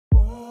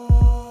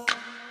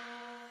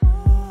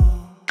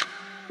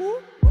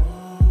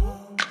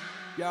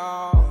You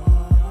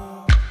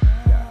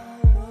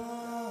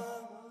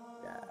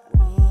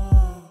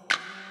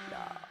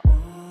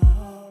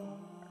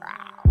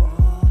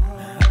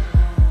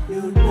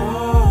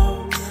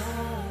know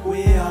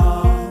we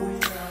all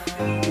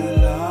you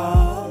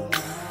love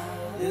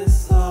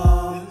this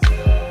song.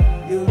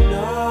 You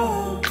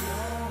know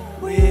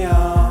we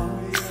all.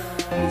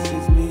 This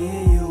is me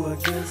and you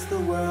against the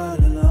world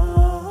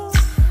alone.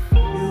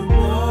 You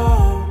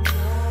know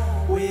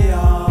we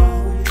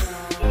all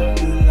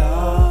you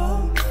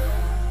love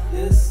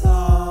this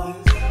song.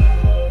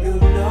 You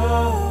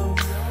know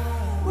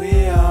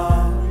we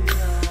all.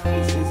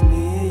 This is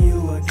me and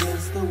you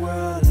against the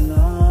world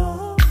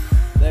alone.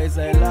 They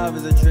say love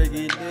is a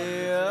tricky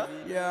deal.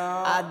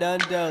 I done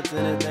dealt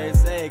in it, they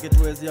say it can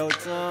twist your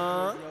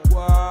tongue.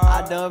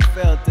 I done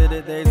felt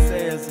it, they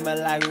say it smell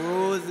like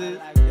roses.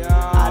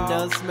 I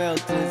done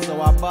smelt it,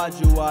 so I bought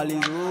you all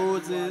these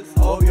roses.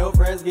 Hope your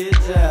friends get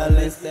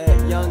jealous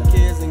that young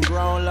kids and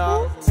grown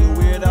love. Two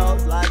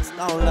weirdos like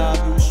stone love.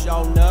 You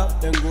shown up,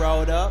 then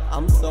growed up.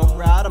 I'm so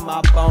proud of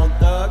my bone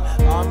thug.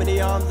 Arm in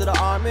the arms of the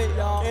army,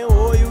 can't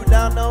hold you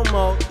down no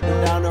more.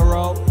 You down the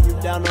road, you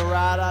down the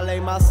ride. I lay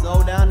my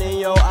soul down in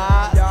your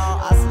eyes.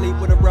 I sleep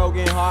with a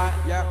broken heart,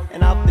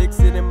 and I fix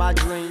it in my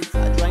dreams.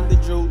 I drank the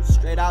juice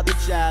straight out the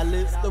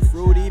chalice, the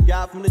fruit Eve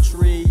got from the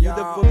tree. You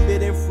the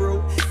forbidden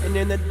fruit, and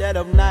in the dead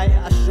of night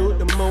I shoot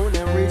the moon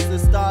and reach the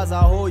stars.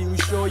 I hold you,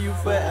 show you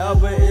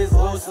forever is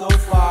oh so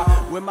far.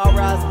 With my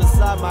rise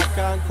beside my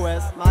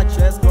conquest, my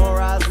chest gon'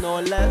 rise no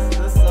less.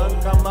 The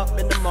sun come up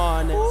in the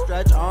morning,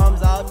 stretch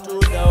arms out to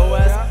the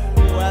west.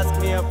 You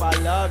ask me if I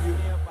love you,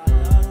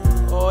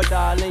 oh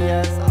darling,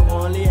 yes, I've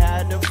only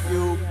had a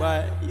few,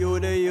 but you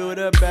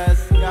the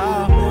best. You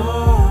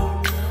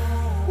know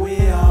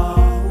we all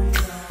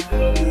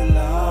you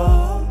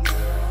love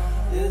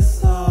this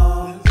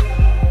song.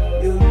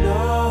 You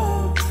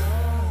know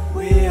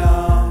we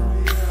all.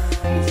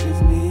 This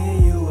is me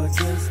and you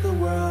against the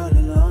world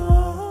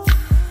alone.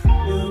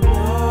 You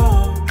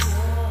know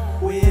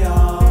we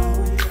all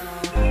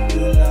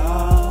you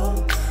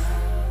love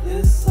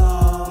this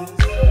song.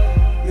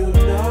 You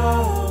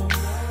know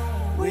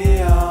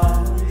we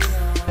are.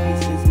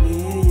 This is me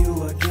and you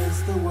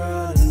against the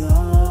world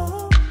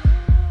alone.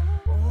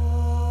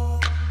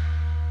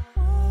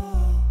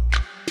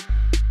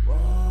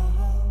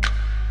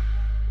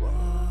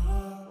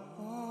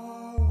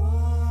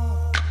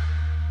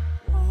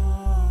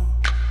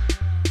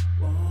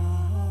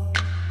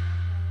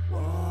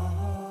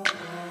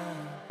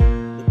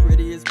 The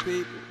prettiest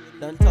people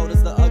done told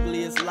us the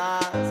ugliest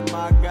lies.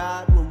 My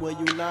God, when will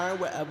you learn?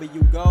 Wherever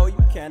you go,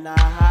 you cannot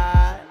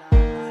hide.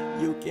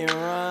 You can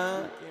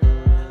run,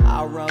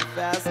 I'll run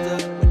faster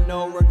with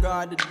no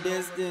regard to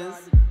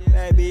distance.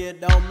 Baby, it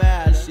don't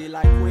matter. She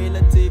like Queen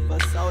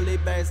Latifah, solely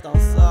based on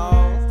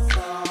soul.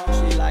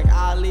 She like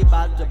Ali,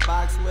 bout to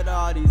box with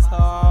all these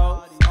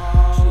hoes.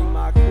 She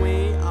my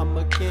queen, I'm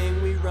a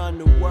king, we run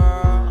the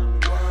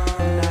world.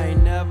 And I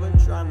ain't never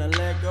tryna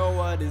let go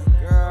of this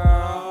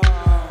girl.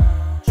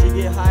 She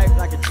get hyped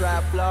like a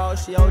trap floor.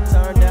 She don't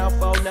turn down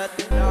for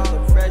nothing. The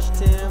fresh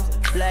Timbs,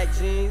 black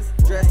jeans,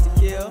 dressed to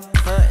kill,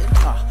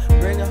 hunting.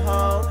 Bring her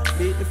home,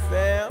 meet the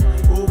fam.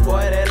 Ooh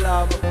boy, they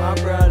love her. My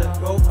brother,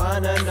 go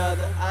find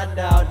another. I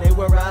doubt they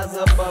will rise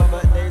above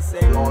her. They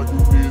say all you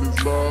need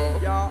is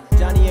love.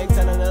 Johnny ain't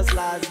telling us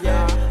lies,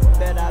 yeah.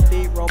 Bet I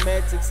beat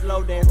romantic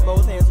slow dance,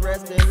 both hands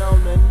resting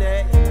on the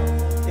neck.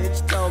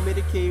 Hitch told me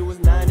the key was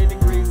 90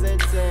 degrees and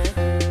 10,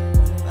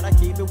 but I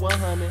keep it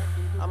 100.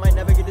 I might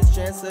never get this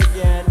chance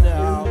again,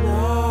 no. You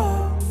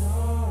know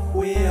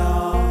we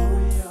all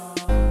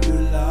you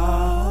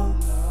love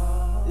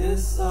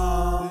this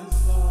song.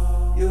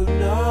 You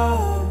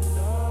know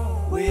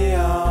we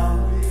all.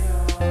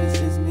 This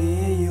is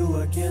me and you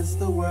against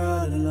the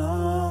world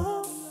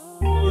alone.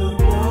 You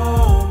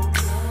know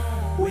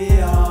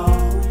we all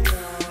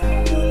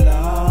you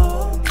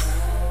love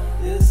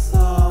this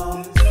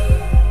song.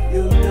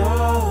 You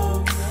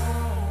know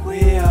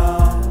we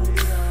all.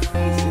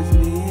 This is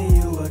me and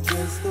you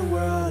against the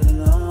world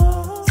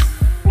alone.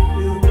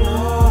 You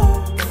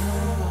know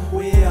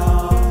we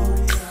all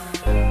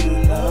you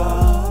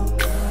love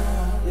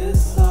this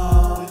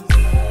song.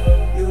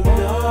 You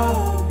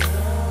know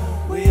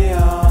we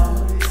all.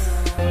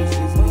 This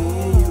is me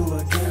and you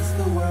against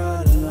the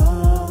world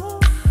alone.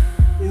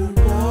 You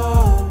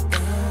know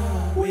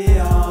we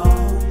all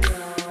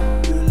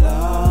you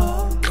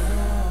love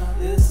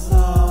this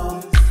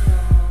song.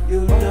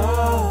 You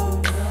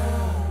know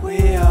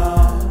we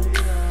all.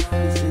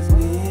 This is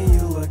me and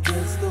you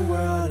against the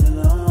world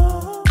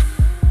alone.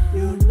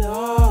 You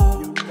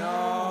know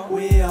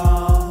we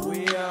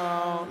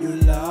all you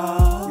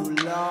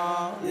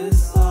love this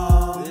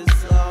song.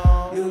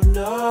 You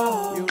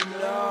know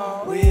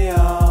we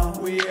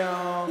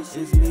all. This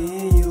is me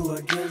and you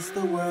against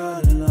the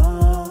world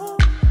alone.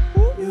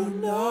 You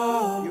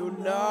know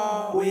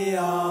we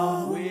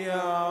all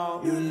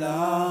you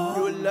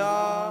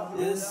love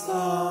this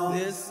song.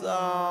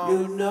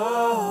 You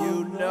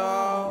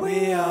know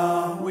we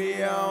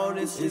all.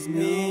 This is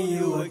me and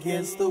you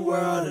against the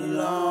world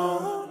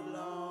alone.